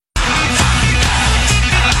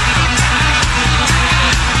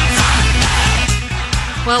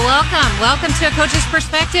Well, welcome to A Coach's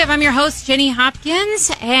Perspective. I'm your host, Jenny Hopkins,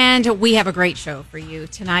 and we have a great show for you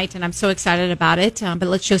tonight, and I'm so excited about it. But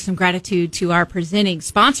let's show some gratitude to our presenting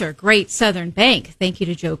sponsor, Great Southern Bank. Thank you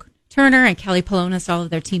to Joe Turner and Kelly Polonis, all of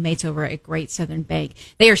their teammates over at Great Southern Bank.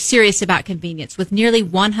 They are serious about convenience. With nearly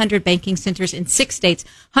 100 banking centers in 6 states,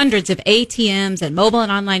 hundreds of ATMs, and mobile and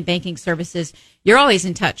online banking services, you're always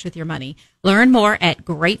in touch with your money. Learn more at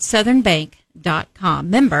greatsouthernbank.com.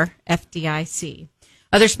 Member FDIC.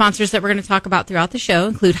 Other sponsors that we're going to talk about throughout the show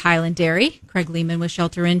include Highland Dairy, Craig Lehman with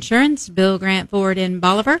Shelter Insurance, Bill Grant Ford in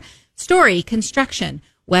Bolivar, Story Construction,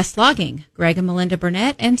 West Logging, Greg and Melinda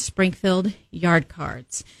Burnett, and Springfield Yard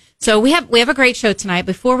Cards. So we have a great show tonight.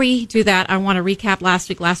 Before we do that, I want to recap last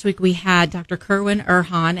week. Last week we had Dr. Kerwin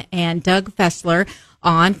Erhan and Doug Fessler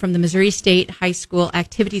on from the Missouri State High School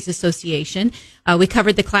Activities Association. We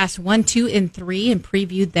covered the class 1, 2, and 3 and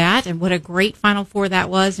previewed that, and what a great Final Four that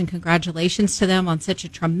was, and congratulations to them on such a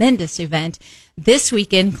tremendous event. This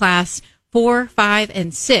weekend, class 4, 5,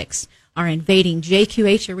 and 6 are invading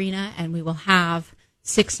JQH Arena, and we will have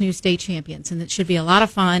 6 new state champions, and it should be a lot of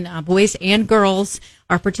fun. Boys and girls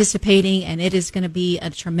are participating, and it is going to be a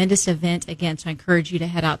tremendous event again, so I encourage you to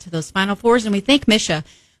head out to those Final Fours, and we thank Misha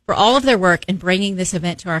for all of their work in bringing this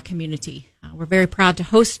event to our community. We're very proud to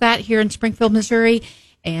host that here in Springfield, Missouri,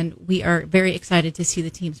 and we are very excited to see the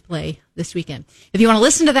teams play this weekend. If you want to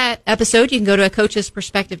listen to that episode, you can go to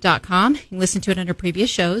acoachesperspective.com. You can listen to it under previous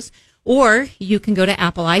shows, or you can go to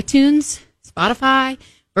Apple iTunes, Spotify,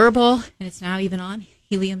 Verbal, and it's now even on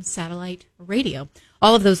Helium Satellite Radio.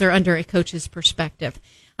 All of those are under A Coach's Perspective.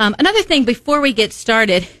 Another thing before we get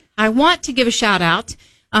started, I want to give a shout out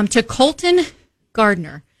to Colton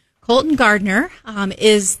Gardner. Colton Gardner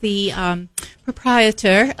is the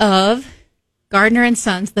proprietor of Gardner &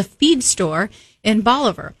 Sons, the feed store in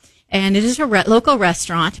Bolivar. And it is a local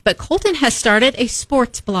restaurant, but Colton has started a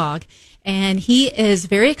sports blog. And he is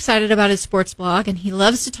very excited about his sports blog, and he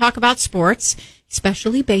loves to talk about sports,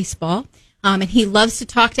 especially baseball. And he loves to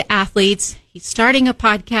talk to athletes. He's starting a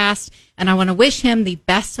podcast, and I want to wish him the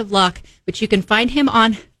best of luck. But you can find him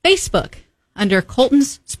on Facebook under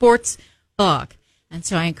Colton's Sports Blog. And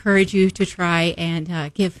so I encourage you to try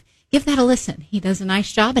and give that a listen. He does a nice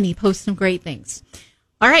job, and he posts some great things.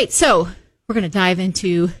 All right, so we're going to dive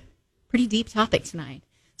into a pretty deep topic tonight.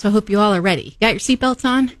 So I hope you all are ready. You got your seatbelts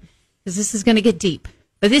on? Because this is going to get deep.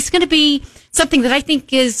 But this is going to be something that I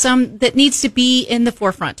think is that needs to be in the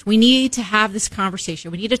forefront. We need to have this conversation.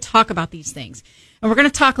 We need to talk about these things. And we're going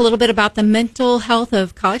to talk a little bit about the mental health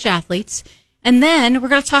of college athletes. And then we're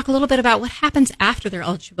going to talk a little bit about what happens after their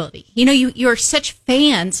eligibility. You know, you're such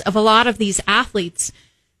fans of a lot of these athletes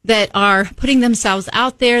that are putting themselves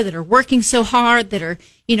out there, that are working so hard, that are,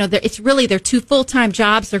 you know, it's really their 2 full-time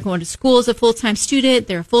jobs. They're going to school as a full-time student.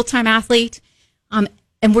 They're a full-time athlete.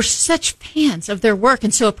 And we're such fans of their work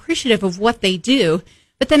and so appreciative of what they do.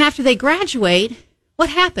 But then after they graduate, what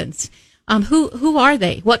happens? Who are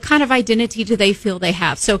they? What kind of identity do they feel they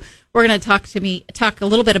have? So we're going to talk a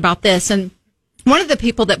little bit about this. And one of the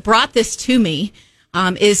people that brought this to me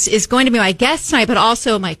is going to be my guest tonight, but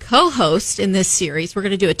also my co-host in this series. We're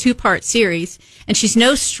going to do a 2-part series, and she's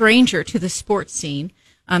no stranger to the sports scene.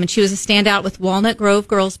 And she was a standout with Walnut Grove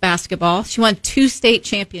girls basketball. She won 2 state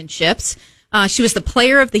championships. She was the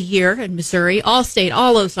player of the year in Missouri, All-State,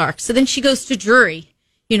 all Ozarks. So then she goes to Drury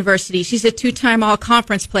University. She's a 2-time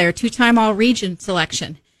all-conference player, 2-time all-region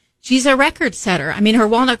selection. She's a record setter. I mean, her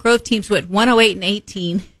Walnut Grove teams went 108 and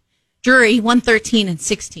 18. Drury 113 and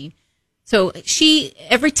 16. So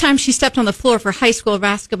every time she stepped on the floor for high school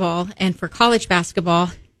basketball and for college basketball,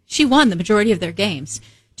 she won the majority of their games,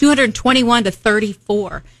 221 to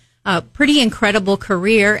 34. Pretty incredible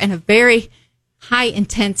career and a very high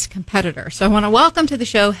intense competitor. So I want to welcome to the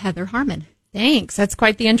show Heather Harman. Thanks. That's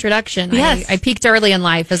quite the introduction. Yes. I peaked early in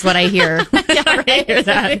life is what I hear. Yeah, right. I hear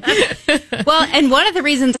that. Well, and one of the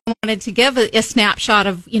reasons I wanted to give a snapshot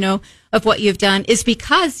of what you've done is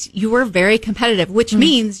because you were very competitive, which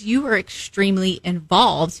means you were extremely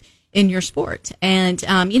involved in your sport. And,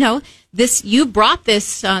 you brought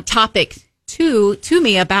this topic to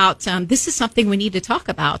me about this is something we need to talk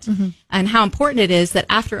about and how important it is that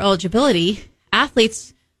after eligibility,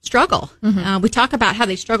 athletes struggle. We talk about how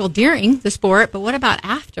they struggle during the sport, but what about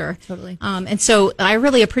after? Totally. And so I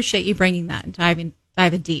really appreciate you bringing that and diving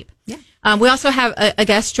deep. Yeah. We also have a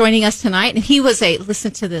guest joining us tonight, and he was listen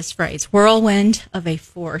to this phrase, whirlwind of a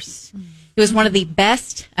force. He was one of the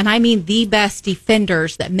best, and I mean the best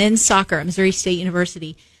defenders that men's soccer at Missouri State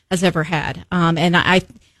University has ever had. And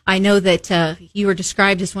I know that you were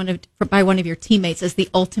described as by one of your teammates as the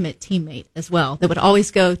ultimate teammate as well, that would always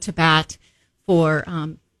go to bat for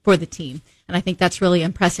the team. And I think that's really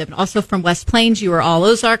impressive. And also from West Plains, you were all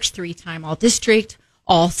Ozarks, 3-time all district,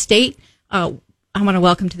 all state. I want to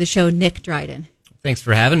welcome to the show Nick Dryden. Thanks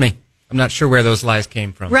for having me. I'm not sure where those lies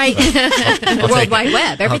came from. Right. I'll World Wide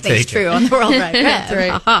Web. Everything's true on the World Wide Web. That's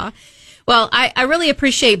right. Uh-huh. Well, I really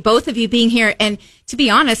appreciate both of you being here and, to be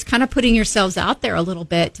honest, kind of putting yourselves out there a little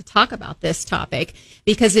bit to talk about this topic,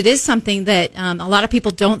 because it is something that a lot of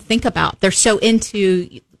people don't think about. They're so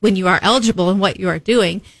into when you are eligible and what you are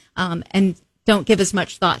doing, and don't give as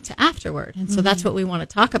much thought to afterward. And so that's what we want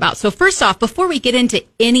to talk about. So first off, before we get into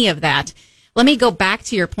any of that, let me go back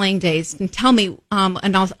to your playing days and tell me,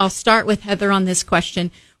 and I'll start with Heather on this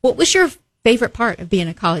question. What was your favorite part of being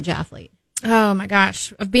a college athlete? Oh my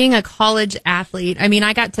gosh, of being a college athlete. I mean,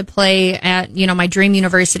 I got to play at, my dream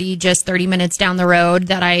university just 30 minutes down the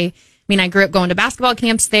road I grew up going to basketball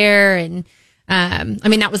camps there, and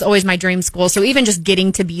that was always my dream school. So even just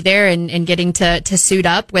getting to be there and getting to suit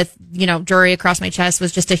up with, Drury across my chest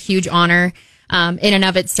was just a huge honor in and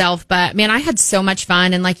of itself. But man, I had so much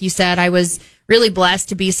fun. And like you said, I was really blessed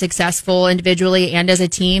to be successful individually and as a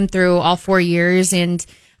team through all 4 years. And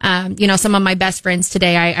some of my best friends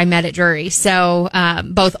today I met at Drury. So,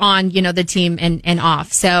 both on, the team and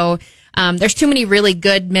off. So, there's too many really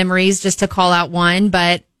good memories just to call out one,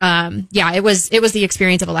 but, it was the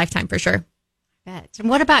experience of a lifetime for sure. Bet. And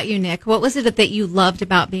what about you, Nick? What was it that you loved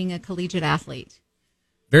about being a collegiate athlete?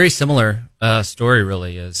 Very similar story,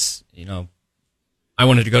 really, is, I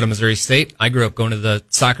wanted to go to Missouri State. I grew up going to the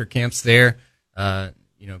soccer camps there.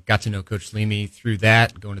 Got to know Coach Leamy through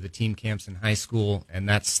that, going to the team camps in high school, and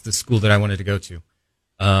that's the school that I wanted to go to.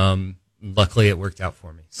 Luckily, it worked out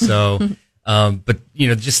for me. So, but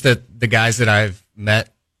just the guys that I've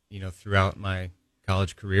met, throughout my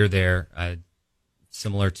college career there,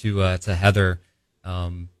 similar to Heather,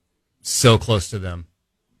 so close to them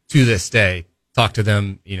to this day. Talk to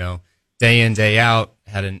them, day in, day out.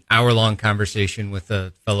 Had an hour-long conversation with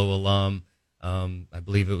a fellow alum. I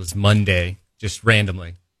believe it was Monday, just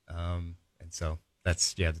randomly. And so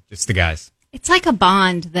that's, just the guys. It's like a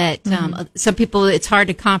bond that some people, it's hard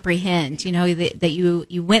to comprehend, that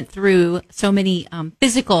you went through so many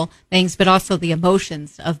physical things, but also the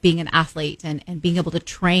emotions of being an athlete and being able to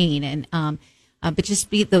train and but just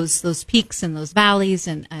be those peaks and those valleys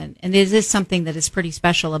and it is something that is pretty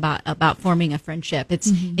special about forming a friendship. It's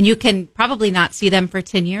and you can probably not see them for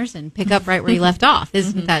 10 years and pick up right where you left off.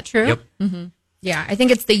 Isn't that true? Yep. Mm-hmm. Yeah, I think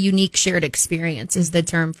it's the unique shared experience is the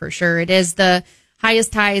term for sure. It is the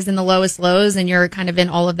highest highs and the lowest lows, and you're kind of in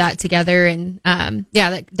all of that together. And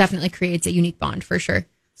that definitely creates a unique bond for sure.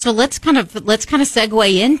 So let's kind of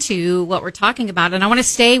segue into what we're talking about, and I want to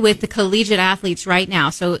stay with the collegiate athletes right now.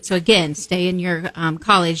 So again, stay in your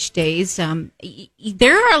college days.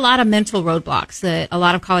 There are a lot of mental roadblocks that a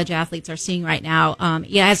lot of college athletes are seeing right now.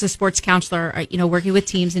 As a sports counselor, working with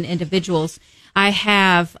teams and individuals, I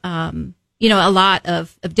have a lot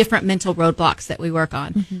of different mental roadblocks that we work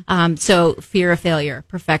on. So fear of failure,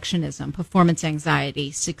 perfectionism, performance anxiety,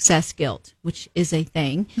 success guilt, which is a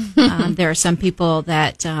thing. There are some people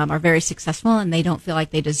that are very successful and they don't feel like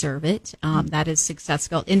they deserve it. That is success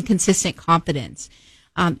guilt, inconsistent confidence.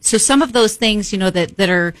 So some of those things, that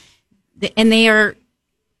are, and they are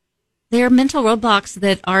mental roadblocks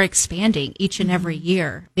that are expanding each and every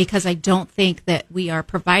year because I don't think that we are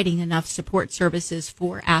providing enough support services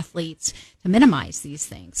for athletes to minimize these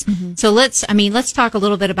things. So let's talk a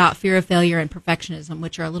little bit about fear of failure and perfectionism,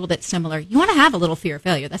 which are a little bit similar. You want to have a little fear of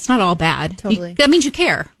failure. That's not all bad. Totally. That means you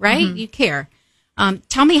care, right? You care.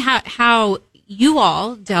 Tell me how you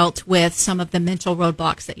all dealt with some of the mental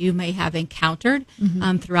roadblocks that you may have encountered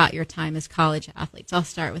throughout your time as college athletes. I'll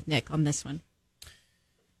start with Nick on this one.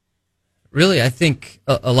 Really, I think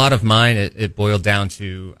a lot of mine, it boiled down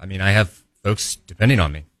to, I have folks depending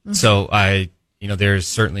on me. So there's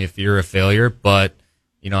certainly a fear of failure, but,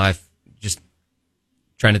 I've just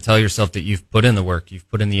trying to tell yourself that you've put in the work, you've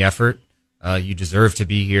put in the effort, you deserve to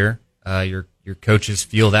be here. Your coaches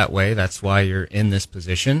feel that way. That's why you're in this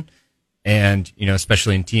position. And,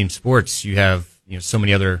 especially in team sports, you have, so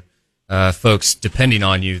many other, folks depending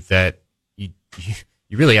on you that you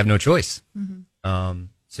really have no choice.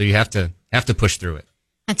 So you have to push through it.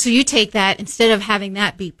 And so you take that, instead of having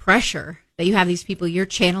that be pressure, that you have these people, you're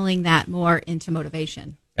channeling that more into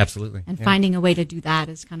motivation. Absolutely. And finding a way to do that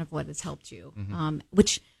is kind of what has helped you,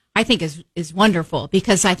 which I think is wonderful,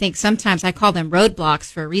 because I think sometimes I call them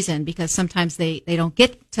roadblocks for a reason, because sometimes they don't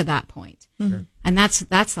get to that point. Sure. And that's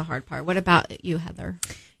the hard part. What about you, Heather?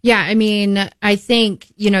 Yeah, I think,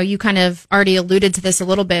 you kind of already alluded to this a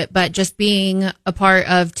little bit, but just being a part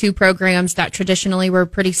of two programs that traditionally were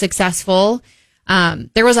pretty successful,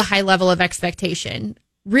 there was a high level of expectation,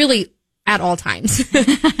 really at all times,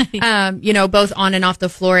 both on and off the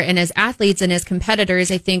floor. And as athletes and as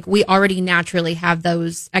competitors, I think we already naturally have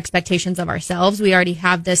those expectations of ourselves. We already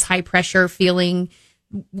have this high pressure feeling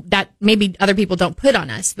that maybe other people don't put on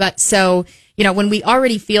us. But so, when we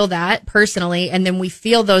already feel that personally, and then we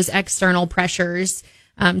feel those external pressures,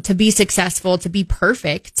 to be successful, to be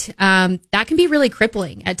perfect, that can be really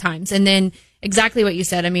crippling at times. And then exactly what you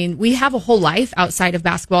said. I mean, we have a whole life outside of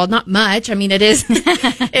basketball. Not much. I mean, it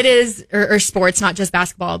is, or sports, not just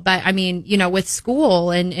basketball. But I mean, with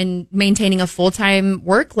school and maintaining a full-time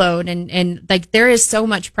workload and like there is so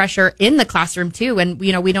much pressure in the classroom too. And,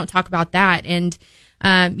 we don't talk about that. And,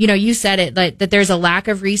 you said it, like, that there's a lack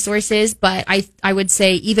of resources, but I would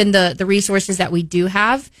say even the resources that we do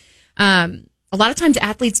have, a lot of times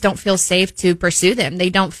athletes don't feel safe to pursue them. They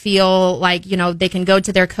don't feel like, they can go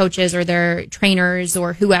to their coaches or their trainers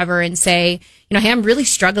or whoever and say, hey, I'm really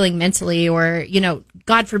struggling mentally, or,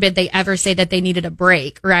 God forbid they ever say that they needed a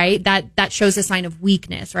break, right? That shows a sign of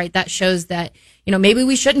weakness, right? That shows that, maybe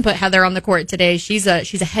we shouldn't put Heather on the court today. She's a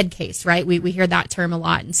head case, right? We hear that term a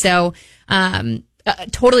lot. And so,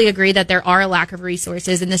 totally agree that there are a lack of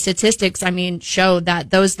resources, and the statistics, show that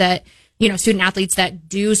those that, student athletes that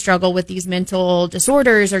do struggle with these mental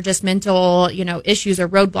disorders or just mental, issues or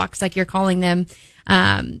roadblocks, like you're calling them,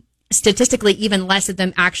 statistically, even less of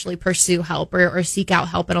them actually pursue help or seek out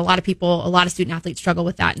help. And a lot of student athletes struggle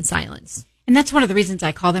with that in silence. And that's one of the reasons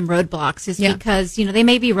I call them roadblocks is because, they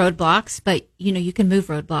may be roadblocks, but, you can move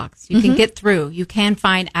roadblocks. You can get through. You can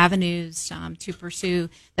find avenues to pursue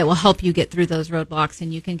that will help you get through those roadblocks,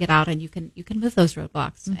 and you can get out and you can move those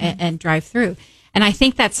roadblocks and drive through. And I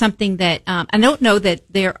think that's something that I don't know that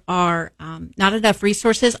there are not enough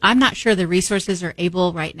resources. I'm not sure the resources are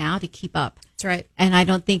able right now to keep up. That's right. And I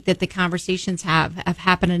don't think that the conversations have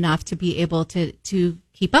happened enough to be able to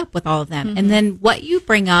keep up with all of them. And then what you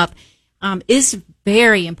bring up is a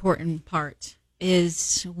very important part.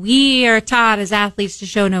 Is we are taught as athletes to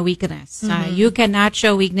show no weakness. You cannot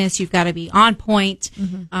show weakness. You've got to be on point.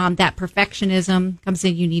 That perfectionism comes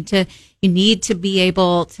in. You need to be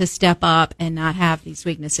able to step up and not have these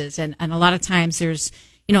weaknesses. And a lot of times there's,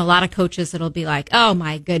 a lot of coaches that'll be like, oh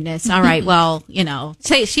my goodness. All right. Well,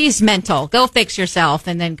 say she's mental, go fix yourself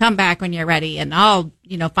and then come back when you're ready. And I'll,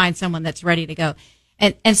 find someone that's ready to go.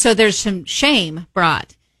 And so there's some shame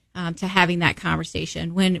brought to having that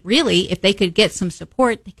conversation, when really, if they could get some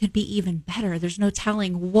support, they could be even better. There's no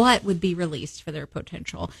telling what would be released for their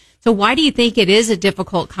potential. So why do you think it is a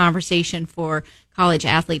difficult conversation for college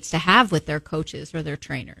athletes to have with their coaches or their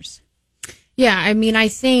trainers? Yeah, I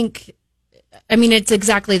think it's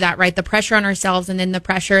exactly that, right? The pressure on ourselves, and then the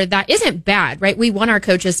pressure that isn't bad, right? We want our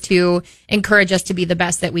coaches to encourage us to be the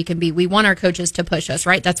best that we can be. We want our coaches to push us,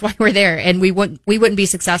 right? That's why we're there, and we wouldn't be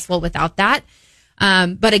successful without that.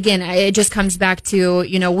 But again, it just comes back to,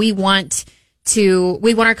 we want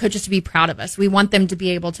our coaches to be proud of us. We want them to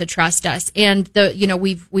be able to trust us. And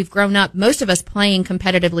we've grown up, most of us playing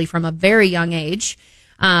competitively from a very young age.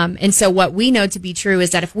 And so what we know to be true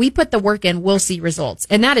is that if we put the work in, we'll see results.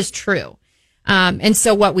 And that is true. And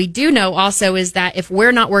so what we do know also is that if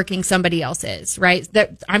we're not working, somebody else is, right?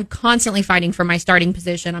 That I'm constantly fighting for my starting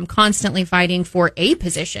position. I'm constantly fighting for a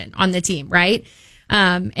position on the team, right?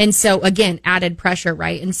 And so again, added pressure,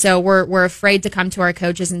 right? And so we're afraid to come to our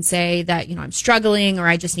coaches and say that, I'm struggling or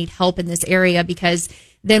I just need help in this area, because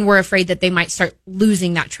then we're afraid that they might start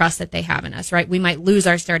losing that trust that they have in us, right? We might lose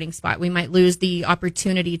our starting spot. We might lose the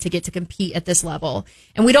opportunity to get to compete at this level.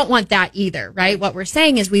 And we don't want that either, right? What we're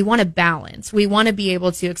saying is we want to balance. We want to be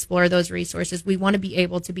able to explore those resources. We want to be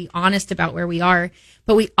able to be honest about where we are,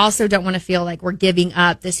 but we also don't want to feel like we're giving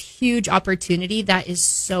up this huge opportunity that is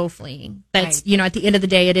so fleeting. That's, right. At the end of the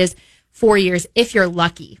day, it is 4 years. If you're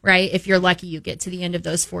lucky, right? If you're lucky, you get to the end of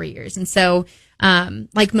those 4 years. And so,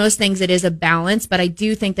 like most things, it is a balance, but I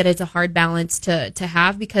do think that it's a hard balance to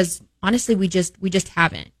have, because honestly, we just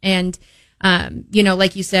haven't. And,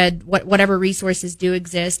 like you said, whatever resources do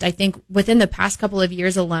exist, I think within the past couple of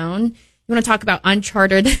years alone, you want to talk about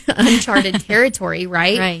uncharted territory,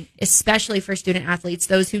 right? Right. Especially for student athletes,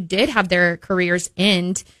 those who did have their careers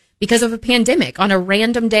end because of a pandemic on a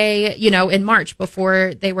random day, in March,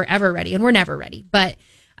 before they were ever ready, and we're never ready. But,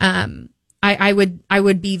 I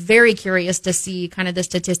would be very curious to see kind of the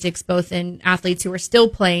statistics, both in athletes who are still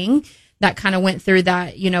playing that kind of went through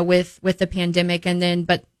that, with the pandemic, and then,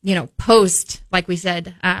 but, post, like we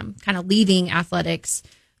said, kind of leaving athletics,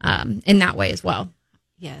 in that way as well.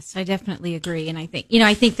 Yes, I definitely agree. And I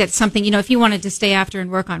think that's something, if you wanted to stay after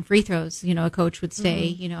and work on free throws, a coach would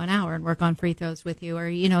stay, an hour and work on free throws with you. Or,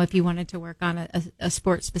 if you wanted to work on a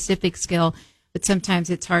sport specific skill, but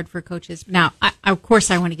sometimes it's hard for coaches. Now, of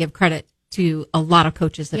course, I want to give credit to a lot of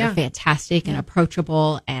coaches that are fantastic and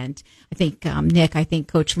approachable. And I think, Nick, I think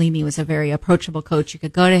Coach Leamy was a very approachable coach. You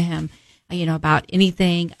could go to him, about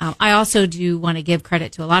anything. I also do want to give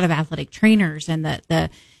credit to a lot of athletic trainers and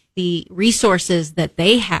the resources that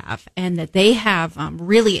they have, and that they have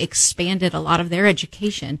really expanded a lot of their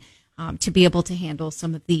education to be able to handle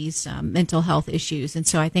some of these mental health issues. And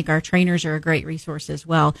so I think our trainers are a great resource as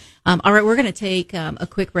well. All right, we're going to take a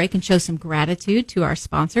quick break and show some gratitude to our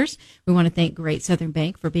sponsors. We want to thank Great Southern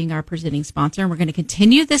Bank for being our presenting sponsor. And we're going to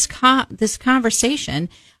continue this conversation.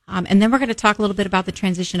 And then we're going to talk a little bit about the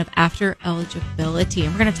transition of after eligibility.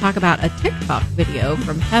 And we're going to talk about a TikTok video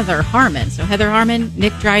from Heather Harman. So Heather Harman,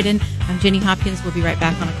 Nick Dryden, I'm Jenny Hopkins. We'll be right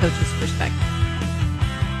back on A Coach's Perspective.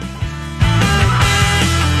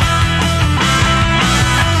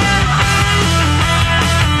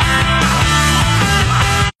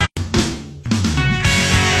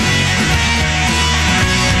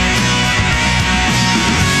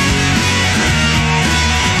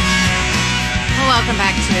 Welcome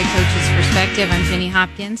back to A Coach's Perspective. I'm Jenny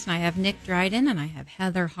Hopkins, and I have Nick Dryden, and I have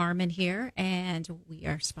Heather Harman here, and we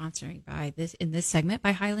are sponsoring in this segment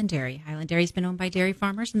by Highland Dairy. Highland Dairy has been owned by dairy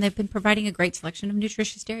farmers, and they've been providing a great selection of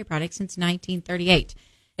nutritious dairy products since 1938.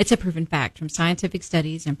 It's a proven fact from scientific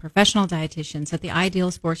studies and professional dietitians that the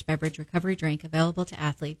ideal sports beverage recovery drink available to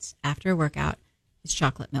athletes after a workout is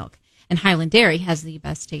chocolate milk. And Highland Dairy has the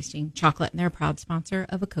best tasting chocolate, and they're a proud sponsor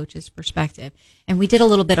of A Coach's Perspective. And we did a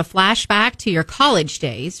little bit of flashback to your college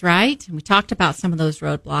days, right? And we talked about some of those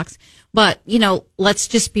roadblocks. But, let's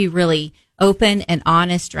just be really open and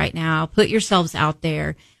honest right now. Put yourselves out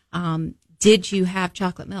there. Did you have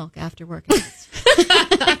chocolate milk after workouts?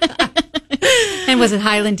 And was it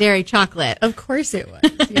Highland Dairy chocolate? Of course it was.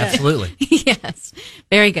 Yes. Absolutely. Yes.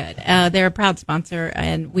 Very good. They're a proud sponsor,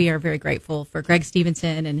 and we are very grateful for Greg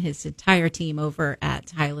Stevenson and his entire team over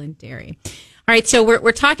at Highland Dairy. All right, so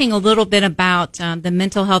we're talking a little bit about the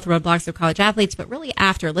mental health roadblocks of college athletes, but really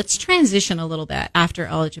let's transition a little bit after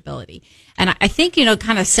eligibility. And I think,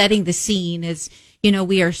 kind of setting the scene is,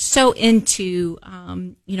 we are so into,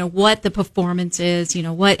 what the performance is,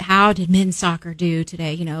 how did men's soccer do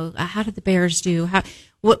today? How did the Bears do?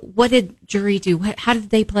 What did Drury do? How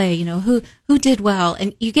did they play? Who did well?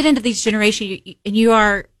 And you get into these generations and you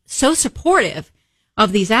are so supportive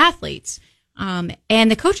of these athletes, and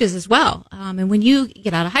the coaches as well. And when you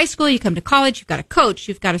get out of high school, you come to college, you've got a coach,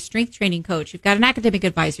 you've got a strength training coach, you've got an academic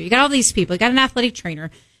advisor, you got all these people, you got an athletic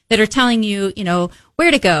trainer that are telling you,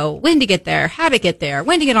 where to go, when to get there, how to get there,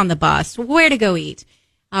 when to get on the bus, where to go eat.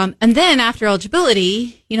 And then after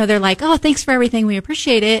eligibility, they're like, oh, thanks for everything. We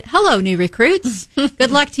appreciate it. Hello, new recruits.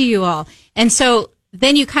 Good luck to you all. And so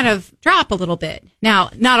then you kind of drop a little bit. Now,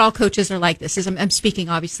 not all coaches are like this. I'm speaking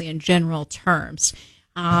obviously in general terms.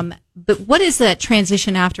 But what is that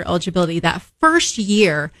transition after eligibility, that first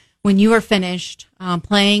year when you are finished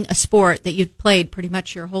playing a sport that you've played pretty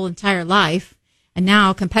much your whole entire life, and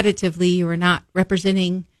now competitively you are not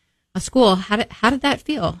representing a school? How did that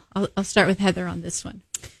feel? I'll start with Heather on this one.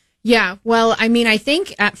 Yeah, well, I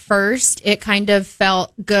think at first it kind of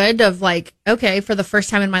felt good of like, okay, for the first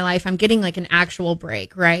time in my life, I'm getting like an actual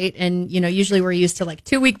break, right? And, usually we're used to like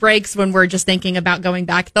 2-week breaks when we're just thinking about going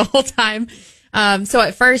back the whole time. So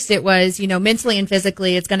at first it was, mentally and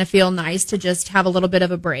physically, it's going to feel nice to just have a little bit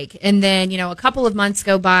of a break. And then, a couple of months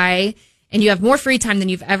go by and you have more free time than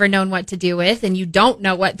you've ever known what to do with, and you don't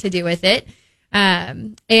know what to do with it.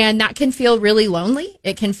 And that can feel really lonely.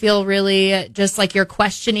 It can feel really just like you're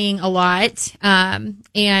questioning a lot.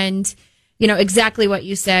 And, exactly what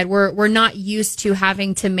you said, we're not used to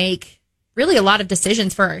having to make really a lot of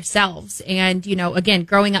decisions for ourselves. And, again,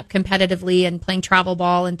 growing up competitively and playing travel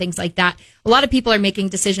ball and things like that, a lot of people are making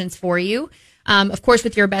decisions for you. Of course,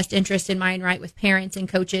 with your best interest in mind, right, with parents and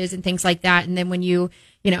coaches and things like that. And then when you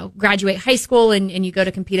graduate high school and you go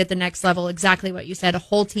to compete at the next level, exactly what you said, a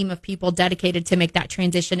whole team of people dedicated to make that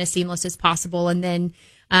transition as seamless as possible. And then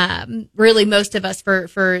really most of us for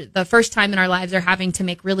the first time in our lives are having to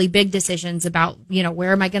make really big decisions about,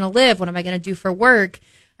 where am I going to live? What am I going to do for work?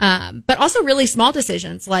 But also really small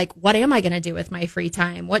decisions like, what am I going to do with my free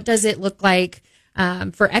time? What does it look like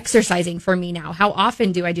for exercising for me now? How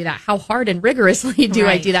often do I do that? How hard and rigorously do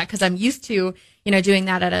I do that? Because I'm used to, doing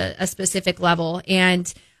that at a specific level.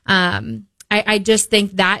 And I just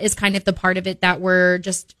think that is kind of the part of it that we're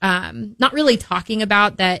just not really talking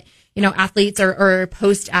about, that, athletes or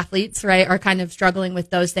post-athletes, right, are kind of struggling with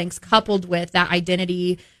those things, coupled with that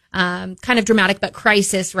identity kind of dramatic but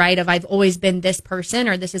crisis, right, of I've always been this person,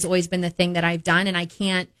 or this has always been the thing that I've done, and I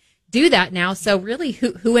can't do that now. So really,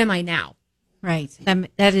 who am I now? Right.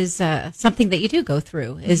 That is something that you do go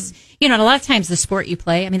through is, and a lot of times the sport you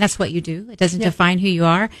play, I mean, that's what you do. It doesn't define who you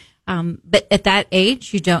are. But at that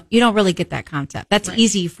age, you don't really get that concept. That's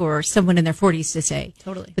easy for someone in their 40s to say.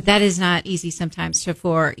 Totally. But that is not easy sometimes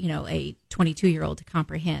for, a 22-year-old to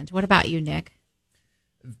comprehend. What about you, Nick?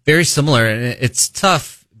 Very similar. And it's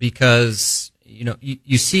tough because,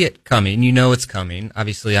 you see it coming. You know it's coming.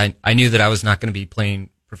 Obviously, I knew that I was not going to be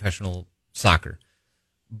playing professional soccer.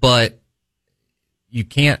 But you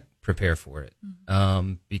can't prepare for it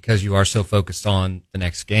because you are so focused on the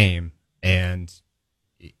next game, and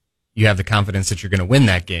you have the confidence that you're going to win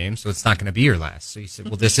that game, so it's not going to be your last. So you said,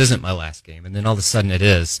 well, this isn't my last game, and then all of a sudden it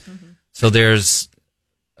is. So there's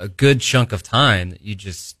a good chunk of time that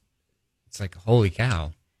it's like, holy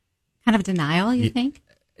cow. Kind of denial, you think?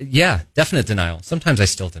 Yeah, definite denial. Sometimes I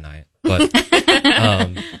still deny it, but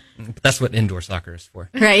that's what indoor soccer is for.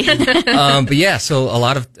 Right. But yeah, so a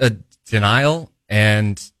lot of denial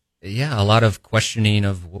and a lot of questioning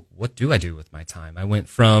of what do I do with my time? I went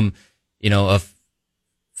from, a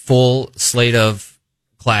full slate of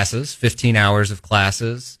classes, 15 hours of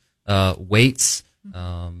classes, weights,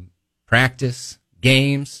 practice,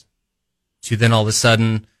 games, to then all of a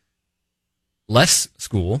sudden less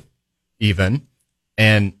school even,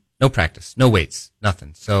 and no practice, no weights,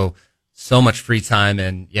 nothing. So much free time,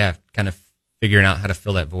 and kind of figuring out how to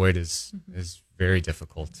fill that void is very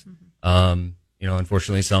difficult.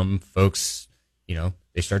 Unfortunately, some folks,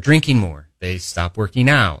 they start drinking more. They stop working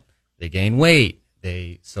out. They gain weight.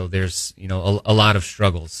 So there's, a lot of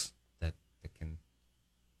struggles that can.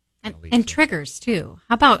 And triggers too.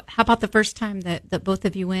 How about the first time that both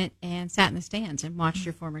of you went and sat in the stands and watched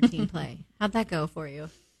your former team play? How'd that go for you?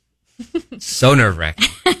 So nerve-wracking.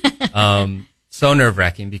 So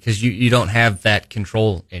nerve-wracking because you don't have that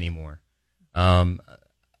control anymore.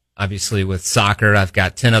 Obviously, with soccer, I've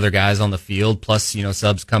got 10 other guys on the field, plus,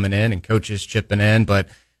 subs coming in and coaches chipping in. But,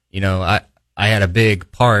 I had a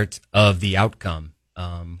big part of the outcome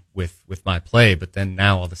with my play. But then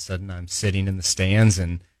now, all of a sudden, I'm sitting in the stands,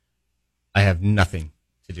 and I have nothing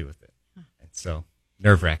to do with it. And so,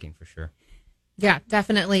 nerve-wracking for sure. Yeah,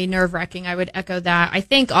 definitely nerve-wracking. I would echo that. I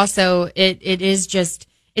think also it is just...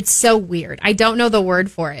 It's so weird. I don't know the word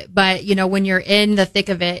for it, but when you're in the thick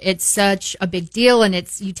of it, it's such a big deal, and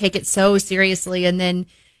you take it so seriously. And then,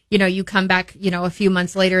 you come back, a few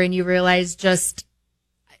months later and you realize just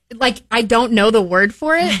like, I don't know the word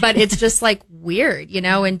for it, but it's just like weird,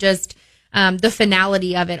 and just, the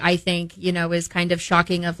finality of it, I think, is kind of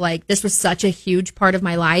shocking of like, this was such a huge part of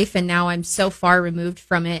my life, and now I'm so far removed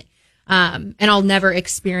from it. And I'll never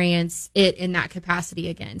experience it in that capacity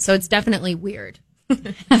again. So it's definitely weird.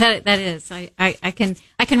 That is. I can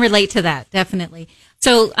relate to that, definitely.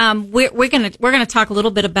 So we're gonna talk a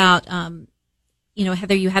little bit about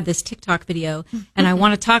Heather, you had this TikTok video, and I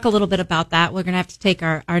want to talk a little bit about that. We're gonna have to take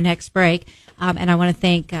our next break, and I want to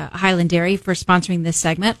thank Highland Dairy for sponsoring this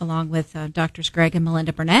segment, along with Drs. Greg and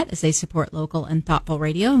Melinda Burnett, as they support local and thoughtful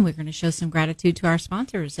radio. And we're going to show some gratitude to our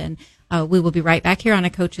sponsors. And we will be right back here on A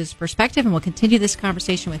Coach's Perspective, and we'll continue this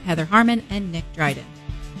conversation with Heather Harman and Nick Dryden.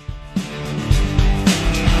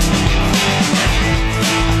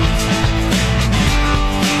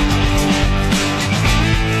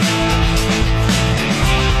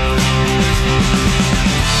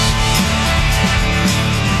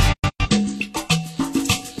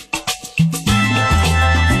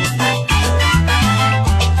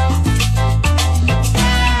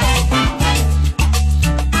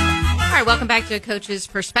 Welcome back to A Coach's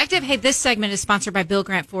Perspective. Hey, this segment is sponsored by Bill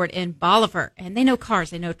Grant Ford in Bolivar. And they know cars,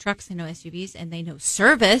 they know trucks, they know SUVs, and they know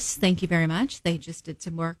service. Thank you very much. They just did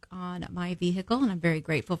some work on my vehicle, and I'm very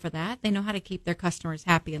grateful for that. They know how to keep their customers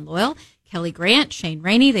happy and loyal. Kelly Grant, Shane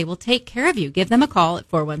Rainey, they will take care of you. Give them a call at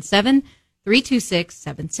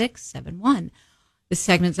 417-326-7671. This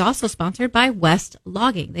segment is also sponsored by West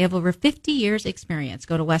Logging. They have over 50 years experience.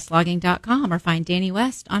 Go to westlogging.com or find Danny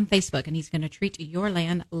West on Facebook, and he's going to treat your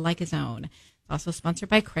land like his own. It's also sponsored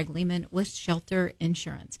by Craig Lehman with Shelter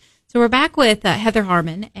Insurance. So we're back with Heather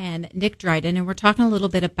Harman and Nick Dryden, and we're talking a little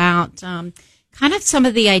bit about kind of some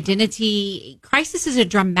of the identity. Crisis is a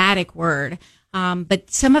dramatic word, but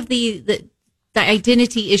some of the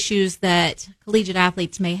identity issues that collegiate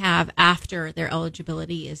athletes may have after their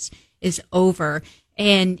eligibility is over.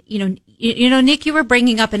 And, Nick, you were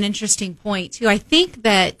bringing up an interesting point, too. I think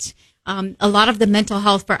that a lot of the mental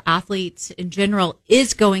health for athletes in general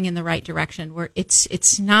is going in the right direction, where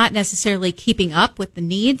it's not necessarily keeping up with the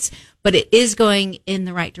needs, but it is going in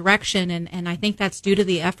the right direction. And I think that's due to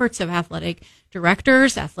the efforts of athletic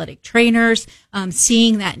directors, athletic trainers,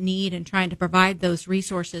 seeing that need and trying to provide those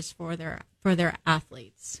resources for their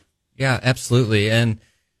athletes. Yeah, absolutely. And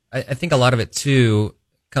I think a lot of it too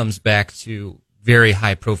comes back to very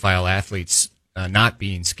high profile athletes not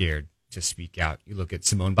being scared to speak out. You look at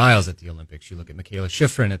Simone Biles at the Olympics, you look at Michaela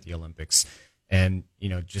Schifrin at the Olympics, and,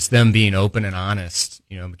 just them being open and honest.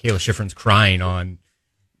 Michaela Schifrin's crying on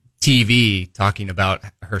TV talking about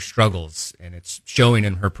her struggles, and it's showing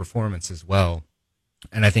in her performance as well.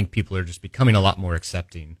 And I think people are just becoming a lot more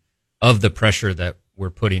accepting of the pressure that we're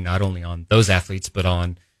putting not only on those athletes, but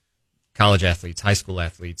on college athletes, high school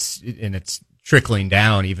athletes, and it's trickling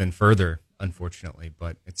down even further, unfortunately.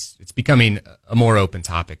 But it's becoming a more open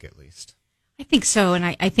topic, at least. I think so, and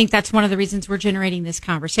I think that's one of the reasons we're generating this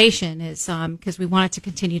conversation is because we want it to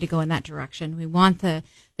continue to go in that direction. We want the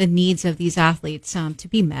needs of these athletes to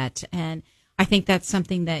be met, and I think that's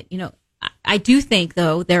something that, I do think,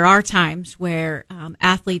 though, there are times where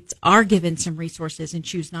athletes are given some resources and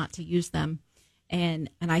choose not to use them, and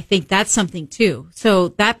I think that's something, too. So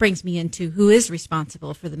that brings me into who is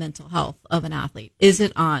responsible for the mental health of an athlete. Is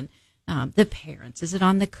it on the parents? Is it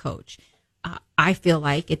on the coach? I feel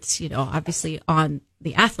like it's, obviously on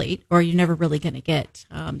the athlete, or you're never really going to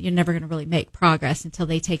you're never going to really make progress until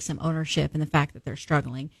they take some ownership in the fact that they're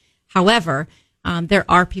struggling. However, there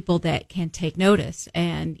are people that can take notice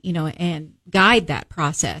and guide that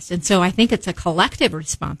process. And so I think it's a collective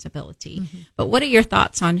responsibility. Mm-hmm. But what are your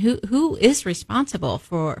thoughts on who is responsible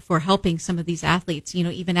for helping some of these athletes,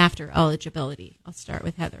 even after eligibility? I'll start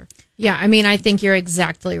with Heather. Yeah, I think you're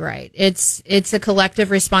exactly right. It's a collective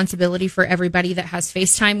responsibility for everybody that has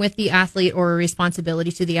face time with the athlete or a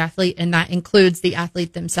responsibility to the athlete, and that includes the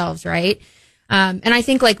athlete themselves, right? And I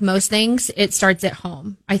think, like most things, it starts at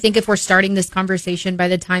home. I think if we're starting this conversation by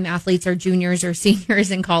the time athletes are juniors or seniors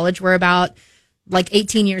in college, we're about like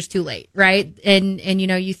 18 years too late, right? And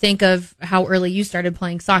you think of how early you started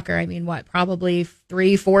playing soccer. Probably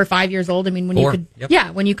 3, 4, 5 years old. When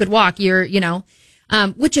you could walk,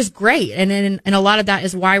 which is great. And a lot of that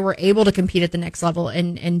is why we're able to compete at the next level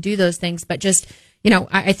and do those things. But just,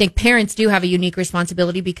 I think parents do have a unique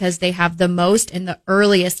responsibility because they have the most and the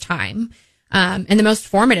earliest time. And the most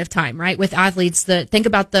formative time, right? With athletes, think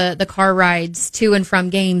about the car rides to and from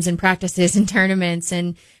games and practices and tournaments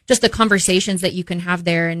and just the conversations that you can have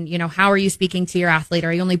there. And, how are you speaking to your athlete?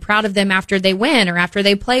 Are you only proud of them after they win or after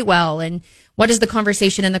they play well? And what does the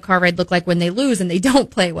conversation in the car ride look like when they lose and they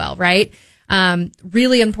don't play well, right?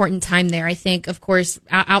 Really important time there. I think, of course,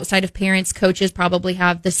 outside of parents, coaches probably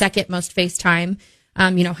have the second most face time,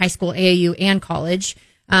 high school, AAU, and college.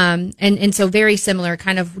 And so very similar,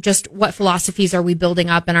 kind of just what philosophies are we building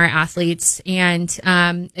up in our athletes? And,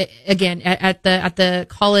 again, at the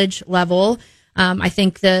college level, I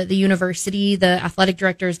think the university, the athletic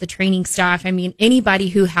directors, the training staff, anybody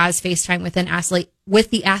who has face time with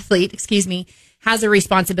the athlete, has a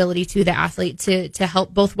responsibility to the athlete to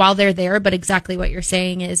help both while they're there, but exactly what you're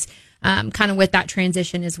saying is, kind of with that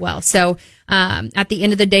transition as well. So, at the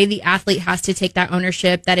end of the day, the athlete has to take that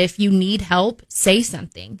ownership that if you need help, say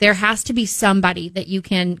something. There has to be somebody that you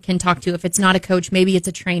can talk to. If it's not a coach, maybe it's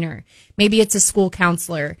a trainer, maybe it's a school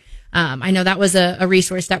counselor. I know that was a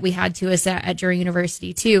resource that we had to us at Drury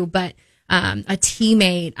University too, but, a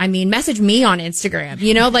teammate, message me on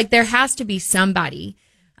Instagram, there has to be somebody,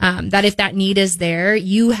 that if that need is there,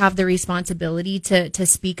 you have the responsibility to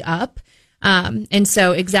speak up. And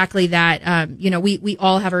so exactly that, we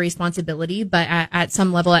all have a responsibility, but at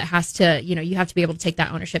some level it has to, you have to be able to take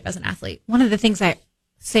that ownership as an athlete. One of the things I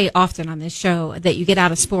say often on this show that you get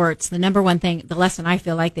out of sports, the number one thing, the lesson I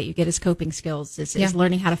feel like that you get is coping skills, is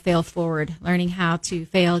learning how to fail forward, learning how to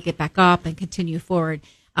fail, get back up and continue forward.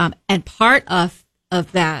 And part of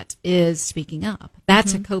that is speaking up.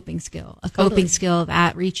 That's a coping skill, coping skill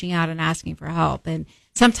at reaching out and asking for help. And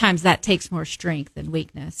sometimes that takes more strength than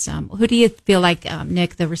weakness. Who do you feel like,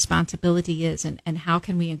 Nick, the responsibility is, and how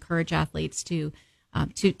can we encourage athletes to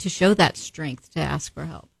show that strength to ask for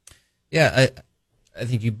help? Yeah, I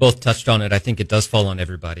think you both touched on it. I think it does fall on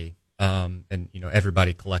everybody, and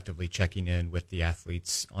everybody collectively checking in with the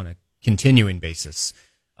athletes on a continuing basis.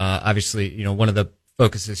 Obviously, one of the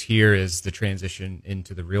focuses here is the transition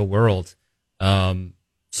into the real world.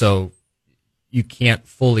 So you can't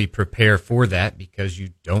fully prepare for that because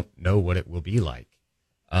you don't know what it will be like.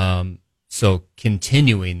 So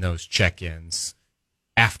continuing those check-ins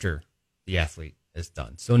after the athlete is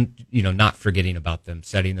done. So, not forgetting about them,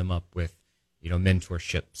 setting them up with,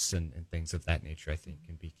 mentorships and things of that nature, I think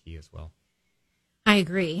can be key as well. I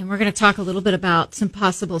agree. And we're going to talk a little bit about some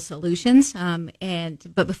possible solutions.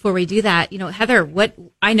 But before we do that, Heather,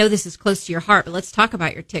 I know this is close to your heart, but let's talk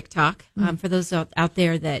about your TikTok. For those out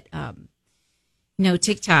there that, No,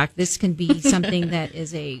 TikTok, this can be something that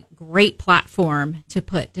is a great platform to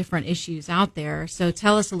put different issues out there. So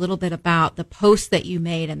tell us a little bit about the post that you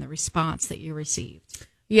made and the response that you received.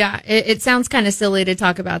 Yeah, it sounds kind of silly to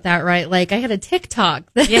talk about that, right? Like I had a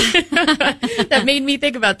TikTok that, that made me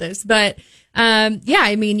think about this. But yeah,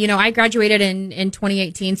 I mean, I graduated in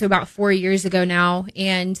 2018, so about 4 years ago now.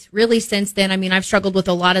 And really since then, I mean, I've struggled with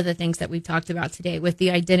a lot of the things that we've talked about today with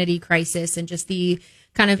the identity crisis and just the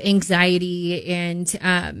kind of anxiety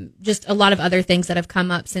and just a lot of other things that have come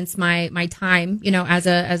up since my time, as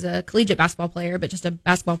a collegiate basketball player, but just a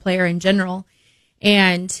basketball player in general.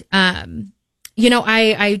 And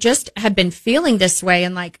I just have been feeling this way,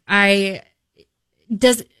 and like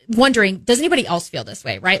wondering, does anybody else feel this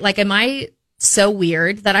way, right? Like, am I so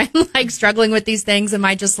weird that I'm like struggling with these things? Am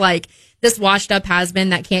I just like this washed up has-been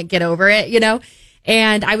that can't get over it,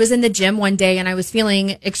 And I was in the gym one day and I was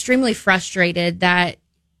feeling extremely frustrated that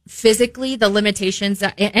physically and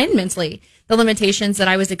mentally the limitations that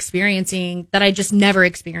I was experiencing that I just never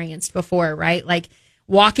experienced before, right? Like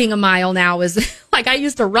walking a mile now is like, I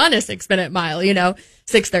used to run a 6-minute mile,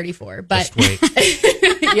 6:34,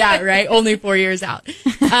 but yeah, right. Only 4 years out.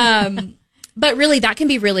 But really that can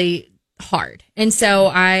be really hard. And so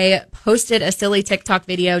I posted a silly TikTok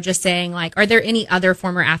video just saying like, are there any other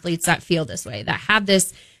former athletes that feel this way, that have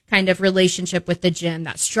this kind of relationship with the gym,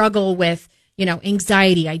 that struggle with,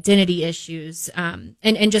 anxiety, identity issues, and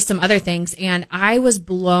just some other things. And I was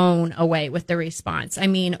blown away with the response. I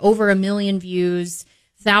mean, over 1 million views,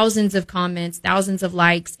 thousands of comments, thousands of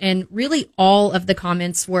likes, and really all of the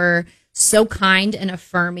comments were so kind and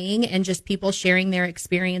affirming, and just people sharing their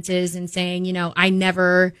experiences and saying, I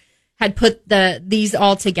never had put these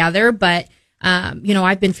all together, but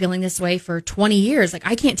I've been feeling this way for 20 years. Like,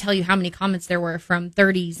 I can't tell you how many comments there were from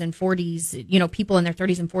 30s and 40s, people in their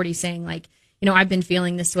 30s and 40s saying like, I've been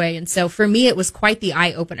feeling this way. And so for me, it was quite the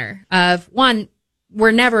eye opener of, one,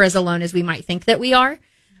 we're never as alone as we might think that we are.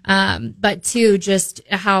 But two, just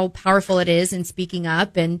how powerful it is in speaking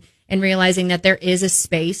up and realizing that there is a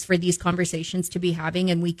space for these conversations to be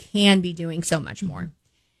having, and we can be doing so much more.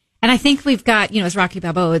 And I think we've got, as Rocky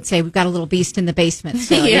Balboa would say, we've got a little beast in the basement.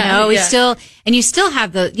 So, you still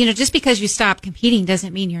have just because you stop competing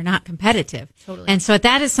doesn't mean you're not competitive. Totally. And so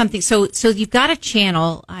that is something, so you've got to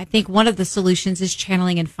channel. I think one of the solutions is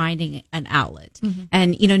channeling and finding an outlet. Mm-hmm.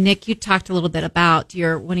 And, Nick, you talked a little bit about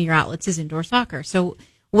one of your outlets is indoor soccer. So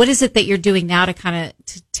what is it that you're doing now to kind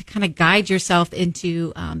of guide yourself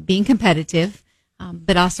into, being competitive,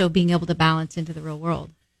 but also being able to balance into the real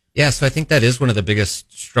world? Yeah, so I think that is one of the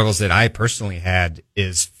biggest struggles that I personally had,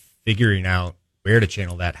 is figuring out where to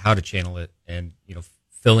channel that, how to channel it, and,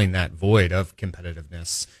 filling that void of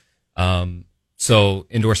competitiveness. So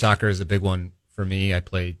indoor soccer is a big one for me. I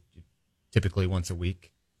play typically once a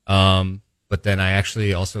week. But then I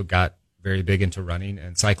actually also got very big into running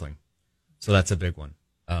and cycling. So that's a big one.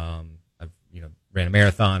 I've, ran a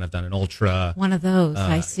marathon. I've done an ultra. One of those,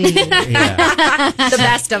 I see. Yeah. The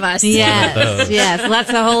best of us. Yes, yes. Well, that's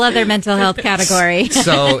a whole other mental health category.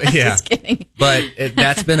 So, yeah. Just kidding. But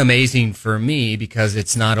that's been amazing for me, because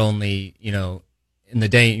it's not only, in the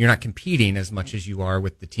day, you're not competing as much as you are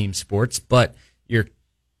with the team sports, but you're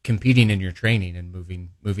competing in your training and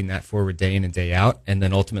moving that forward day in and day out, and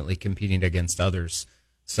then ultimately competing against others.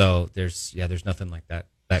 So there's nothing like that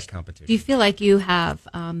competition. Do you feel like you have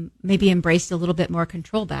maybe embraced a little bit more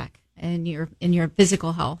control back in your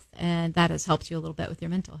physical health, and that has helped you a little bit with your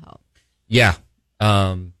mental health? Yeah,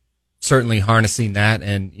 certainly harnessing that,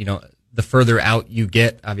 and the further out you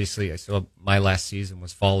get, obviously. So my last season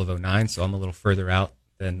was fall of 2009, so I'm a little further out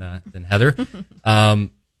than Heather.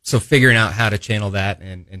 So figuring out how to channel that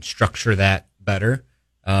and structure that better,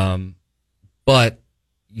 but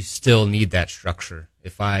you still need that structure.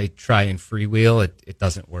 If I try and freewheel, it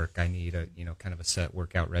doesn't work. I need a kind of a set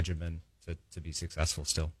workout regimen to be successful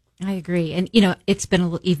still. I agree. And, it's been a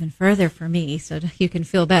little even further for me, so you can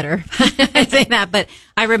feel better I say that. But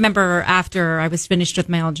I remember after I was finished with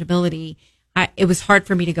my eligibility, it was hard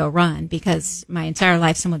for me to go run, because my entire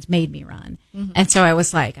life someone's made me run. Mm-hmm. And so I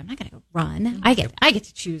was like, I'm not going to go run. Mm-hmm. I get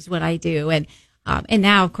to choose what I do. And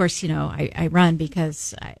now, of course, I run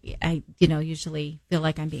because I usually feel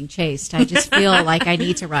like I'm being chased. I just feel like I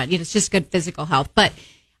need to run. It's just good physical health. But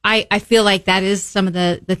I feel like that is some of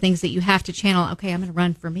the things that you have to channel. Okay, I'm going to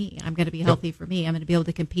run for me. I'm going to be healthy for me. I'm going to be able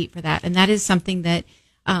to compete for that. And that is something that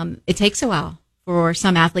it takes a while for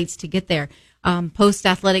some athletes to get there.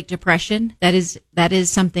 Post-athletic depression, that is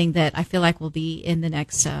something that I feel like will be in the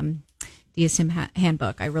next DSM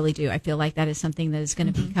handbook. I really do. I feel like that is something that is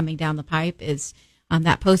going to be coming down the pipe. Is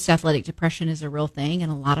that post-athletic depression is a real thing,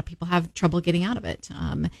 and a lot of people have trouble getting out of it.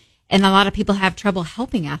 And a lot of people have trouble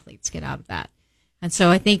helping athletes get out of that. And so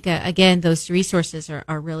I think, again, those resources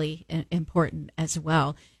are really important as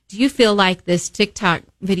well. Do you feel like this TikTok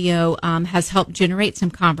video has helped generate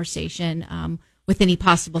some conversation with any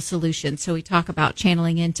possible solutions? So we talk about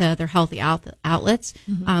channeling into other healthy outlets.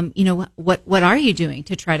 What are you doing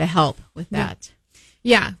to try to help with that?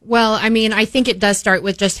 Yeah. Well, I mean, I think it does start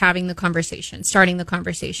with just having the conversation, starting the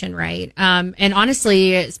conversation, right? And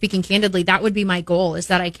honestly, speaking candidly, that would be my goal, is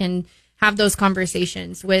that I can have those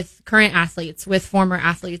conversations with current athletes, with former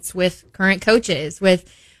athletes, with current coaches,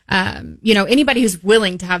 with, anybody who's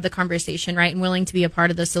willing to have the conversation, right? And willing to be a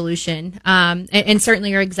part of the solution. And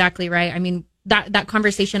certainly you're exactly right. I mean, that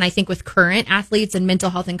conversation, I think, with current athletes and mental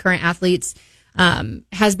health and current athletes,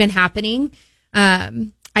 has been happening.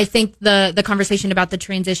 I think the conversation about the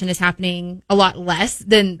transition is happening a lot less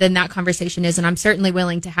than that conversation is. And I'm certainly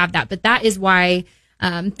willing to have that. But that is why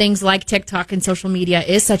things like TikTok and social media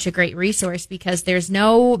is such a great resource, because there's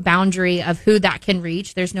no boundary of who that can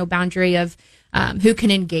reach. There's no boundary of who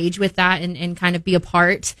can engage with that and kind of be a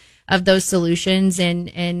part of those solutions.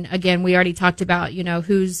 And again, we already talked about,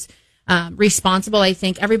 who's responsible. I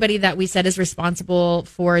think everybody that we said is responsible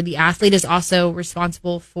for the athlete is also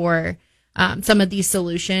responsible for some of these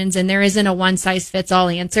solutions. And there isn't a one size fits all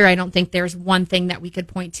answer. I don't think there's one thing that we could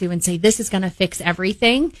point to and say, this is going to fix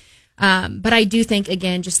everything. But I do think,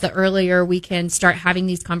 again, just the earlier we can start having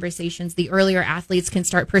these conversations, the earlier athletes can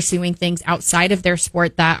start pursuing things outside of their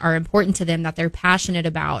sport that are important to them, that they're passionate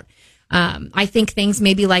about. I think things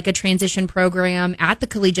maybe like a transition program at the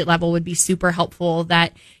collegiate level would be super helpful,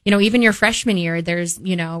 that, even your freshman year, there's,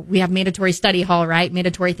 we have mandatory study hall, right?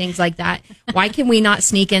 Mandatory things like that. Why can we not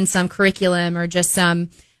sneak in some curriculum or just some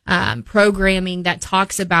programming that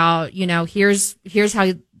talks about, here's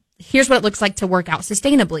what it looks like to work out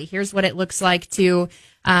sustainably. Here's what it looks like to,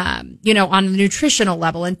 on a nutritional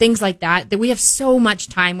level and things like that we have so much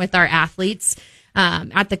time with our athletes.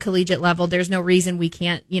 At the collegiate level, there's no reason we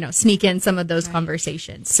can't, sneak in some of those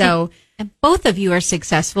conversations. So, and both of you are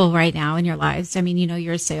successful right now in your lives. I mean,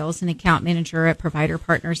 you're a sales and account manager at Provider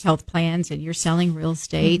Partners Health Plans, and you're selling real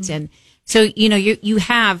estate. Mm-hmm. And so,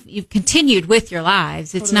 you've continued with your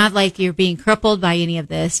lives. It's not like you're being crippled by any of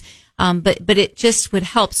this. But it just would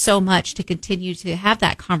help so much to continue to have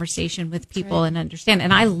that conversation with people and understand.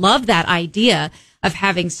 And I love that idea of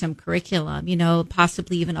having some curriculum,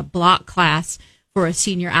 possibly even a block class for a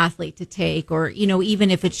senior athlete to take, or,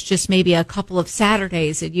 even if it's just maybe a couple of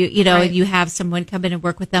Saturdays and and you have someone come in and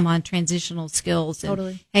work with them on transitional skills. And,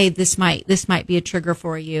 totally. Hey, this might be a trigger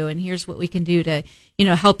for you, and here's what we can do to,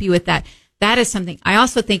 help you with that. That is something I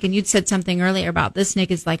also think, and you'd said something earlier about this,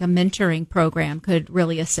 Nick, is like a mentoring program could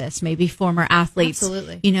really assist maybe former athletes.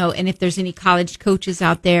 Absolutely. And if there's any college coaches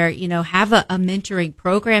out there, have a mentoring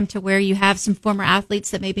program to where you have some former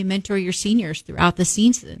athletes that maybe mentor your seniors throughout the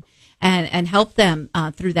season and help them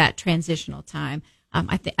through that transitional time.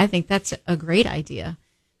 I think that's a great idea.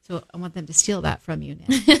 So I want them to steal that from you, Nick.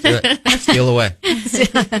 Do it. Steal away.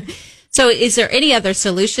 So is there any other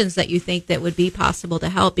solutions that you think that would be possible to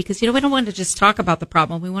help? Because, we don't want to just talk about the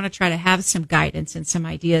problem. We want to try to have some guidance and some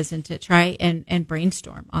ideas and to try and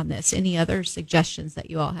brainstorm on this. Any other suggestions that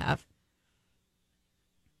you all have?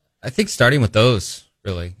 I think starting with those,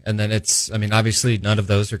 really. And then obviously none of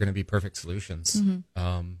those are going to be perfect solutions.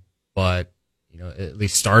 Mm-hmm. But, at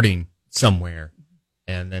least starting somewhere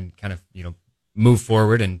and then kind of, move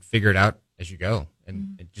forward and figure it out as you go.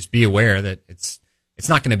 And just be aware that it's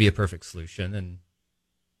not going to be a perfect solution, and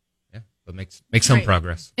but make some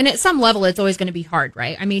progress. And at some level, it's always going to be hard,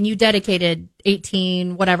 right? I mean, you dedicated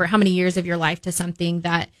 18, whatever, how many years of your life to something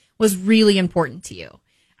that was really important to you.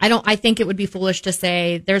 I think it would be foolish to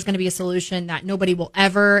say there's going to be a solution that nobody will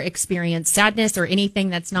ever experience sadness or anything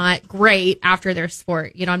that's not great after their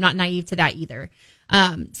sport. I'm not naive to that either.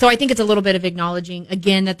 So I think it's a little bit of acknowledging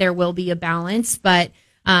again that there will be a balance, but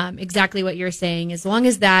exactly what you're saying, as long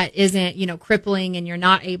as that isn't, crippling and you're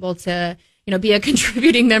not able to, be a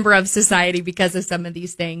contributing member of society because of some of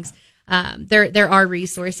these things. There are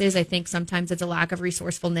resources. I think sometimes it's a lack of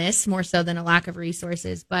resourcefulness more so than a lack of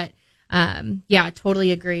resources, but I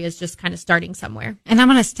totally agree. Is just kind of starting somewhere. And I'm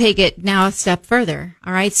going to take it now a step further.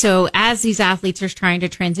 All right. So as these athletes are trying to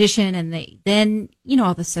transition and then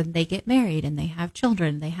all of a sudden they get married and they have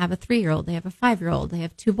children, they have a 3-year-old, they have a 5-year-old, they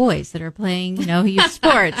have 2 boys that are playing, youth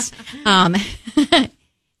sports.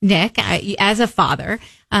 Nick, as a father,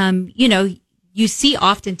 you see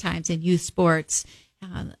oftentimes in youth sports,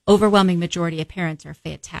 overwhelming majority of parents are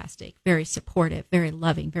fantastic, very supportive, very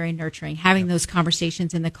loving, very nurturing. Having those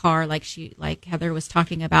conversations in the car, like Heather was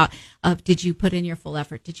talking about, of did you put in your full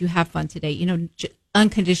effort? Did you have fun today?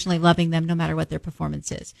 Unconditionally loving them no matter what their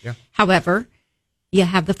performance is. Yeah. However, you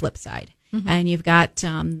have the flip side. Mm-hmm. And you've got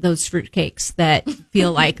those fruitcakes that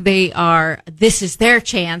feel like this is their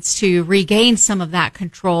chance to regain some of that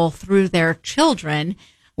control through their children,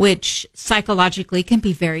 which psychologically can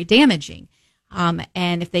be very damaging.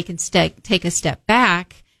 And if they can take a step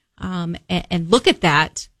back and look at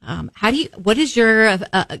that, what is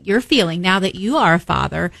your feeling now that you are a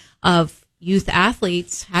father of youth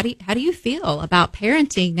athletes? How do you feel about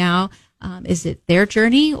parenting now? Is it their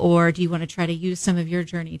journey, or do you want to try to use some of your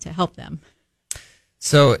journey to help them?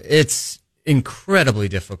 So it's incredibly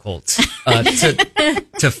difficult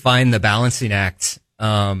to find the balancing act,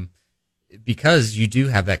 because you do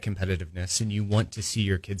have that competitiveness and you want to see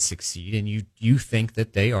your kids succeed, and you think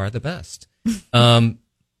that they are the best,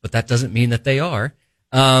 but that doesn't mean that they are.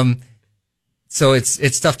 So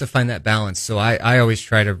it's tough to find that balance. So I always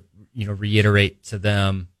try to reiterate to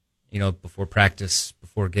them, before practice,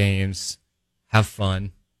 before games, have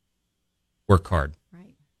fun, work hard.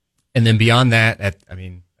 Right. And then beyond that,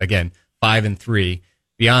 again, 5 and 3,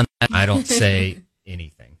 beyond that, I don't say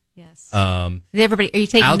anything. Yes. Everybody, are you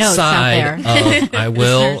taking notes out there?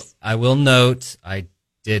 I will note, I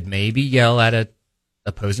did maybe yell at an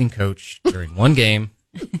opposing coach during one game,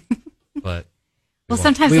 but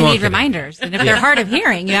sometimes we need reminders. And if they're hard of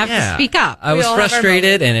hearing, you have to speak up. I was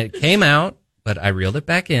frustrated and it came out, but I reeled it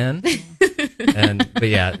back in. But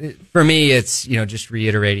yeah, for me, it's, just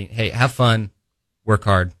reiterating, hey, have fun, work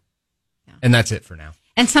hard. Yeah. And that's it for now.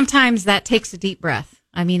 And sometimes that takes a deep breath.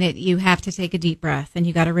 You have to take a deep breath, and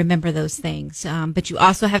you got to remember those things. But you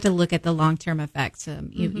also have to look at the long-term effects.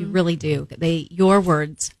 You really do. Your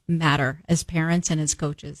words matter as parents and as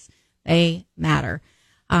coaches. They matter.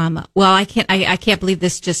 I can't believe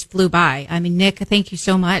this just flew by. Nick, thank you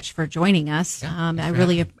so much for joining us. I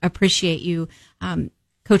really appreciate you.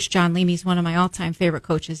 Coach John Leamy is one of my all-time favorite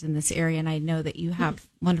coaches in this area, and I know that you have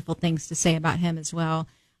wonderful things to say about him as well.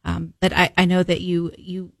 But I know that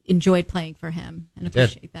you enjoyed playing for him and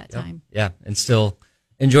appreciate that time. Yeah, and still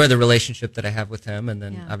enjoy the relationship that I have with him. And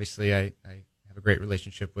then obviously I have a great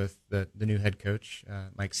relationship with the new head coach,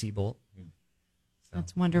 Mike Seabolt. So.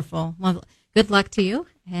 That's wonderful. Well, good luck to you.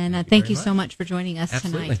 And thank you so much for joining us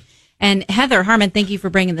tonight. And Heather Harman, thank you for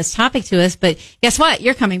bringing this topic to us. But guess what?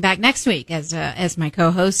 You're coming back next week as my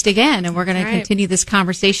co-host again, and we're going to continue this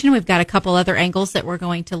conversation. We've got a couple other angles that we're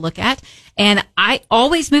going to look at, and I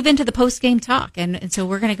always move into the post-game talk, and so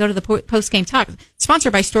we're going to go to the post-game talk,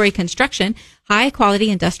 sponsored by Story Construction, high-quality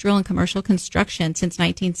industrial and commercial construction since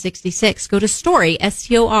 1966. Go to Story,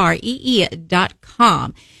 STOREE.com.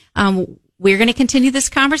 We're going to continue this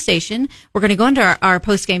conversation. We're going to go into our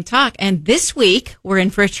post-game talk. And this week, we're in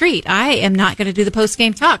for a treat. I am not going to do the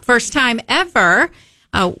post-game talk. First time ever.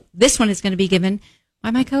 This one is going to be given by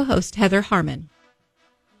my co-host, Heather Harman.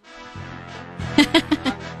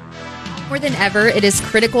 More than ever, it is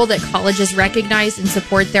critical that colleges recognize and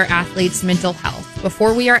support their athletes' mental health.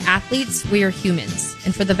 Before we are athletes, we are humans.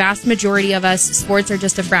 And for the vast majority of us, sports are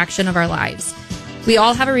just a fraction of our lives. We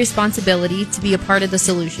all have a responsibility to be a part of the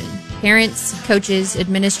solution. Parents, coaches,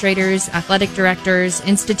 administrators, athletic directors,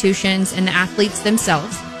 institutions, and the athletes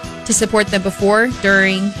themselves to support them before,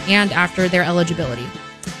 during, and after their eligibility.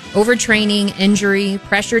 Overtraining, injury,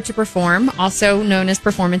 pressure to perform, also known as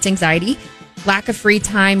performance anxiety, lack of free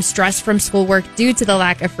time, stress from schoolwork due to the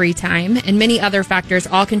lack of free time, and many other factors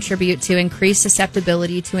all contribute to increased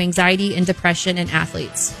susceptibility to anxiety and depression in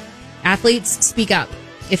athletes. Athletes, speak up.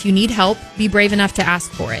 If you need help, be brave enough to ask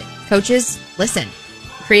for it. Coaches, listen.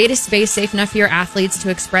 Create a space safe enough for your athletes to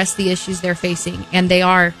express the issues they're facing, and they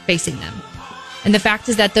are facing them. And the fact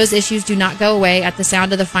is that those issues do not go away at the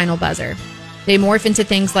sound of the final buzzer. They morph into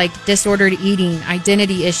things like disordered eating,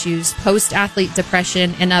 identity issues, post-athlete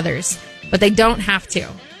depression, and others. But they don't have to.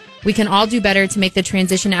 We can all do better to make the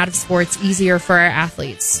transition out of sports easier for our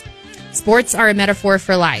athletes. Sports are a metaphor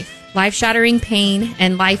for life-shattering pain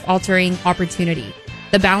and life-altering opportunity.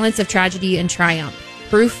 The balance of tragedy and triumph.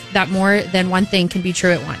 Proof that more than one thing can be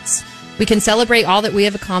true at once. We can celebrate all that we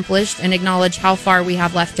have accomplished and acknowledge how far we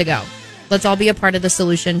have left to go. Let's all be a part of the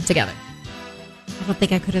solution together. I don't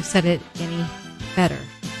think I could have said it any better.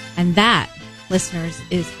 And that, listeners,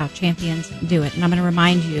 is how champions do it. And I'm going to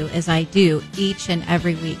remind you, as I do each and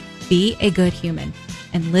every week, be a good human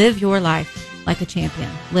and live your life like a champion.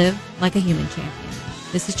 Live like a human champion.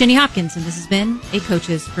 This is Jenny Hopkins, and this has been A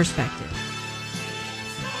Coach's Perspective.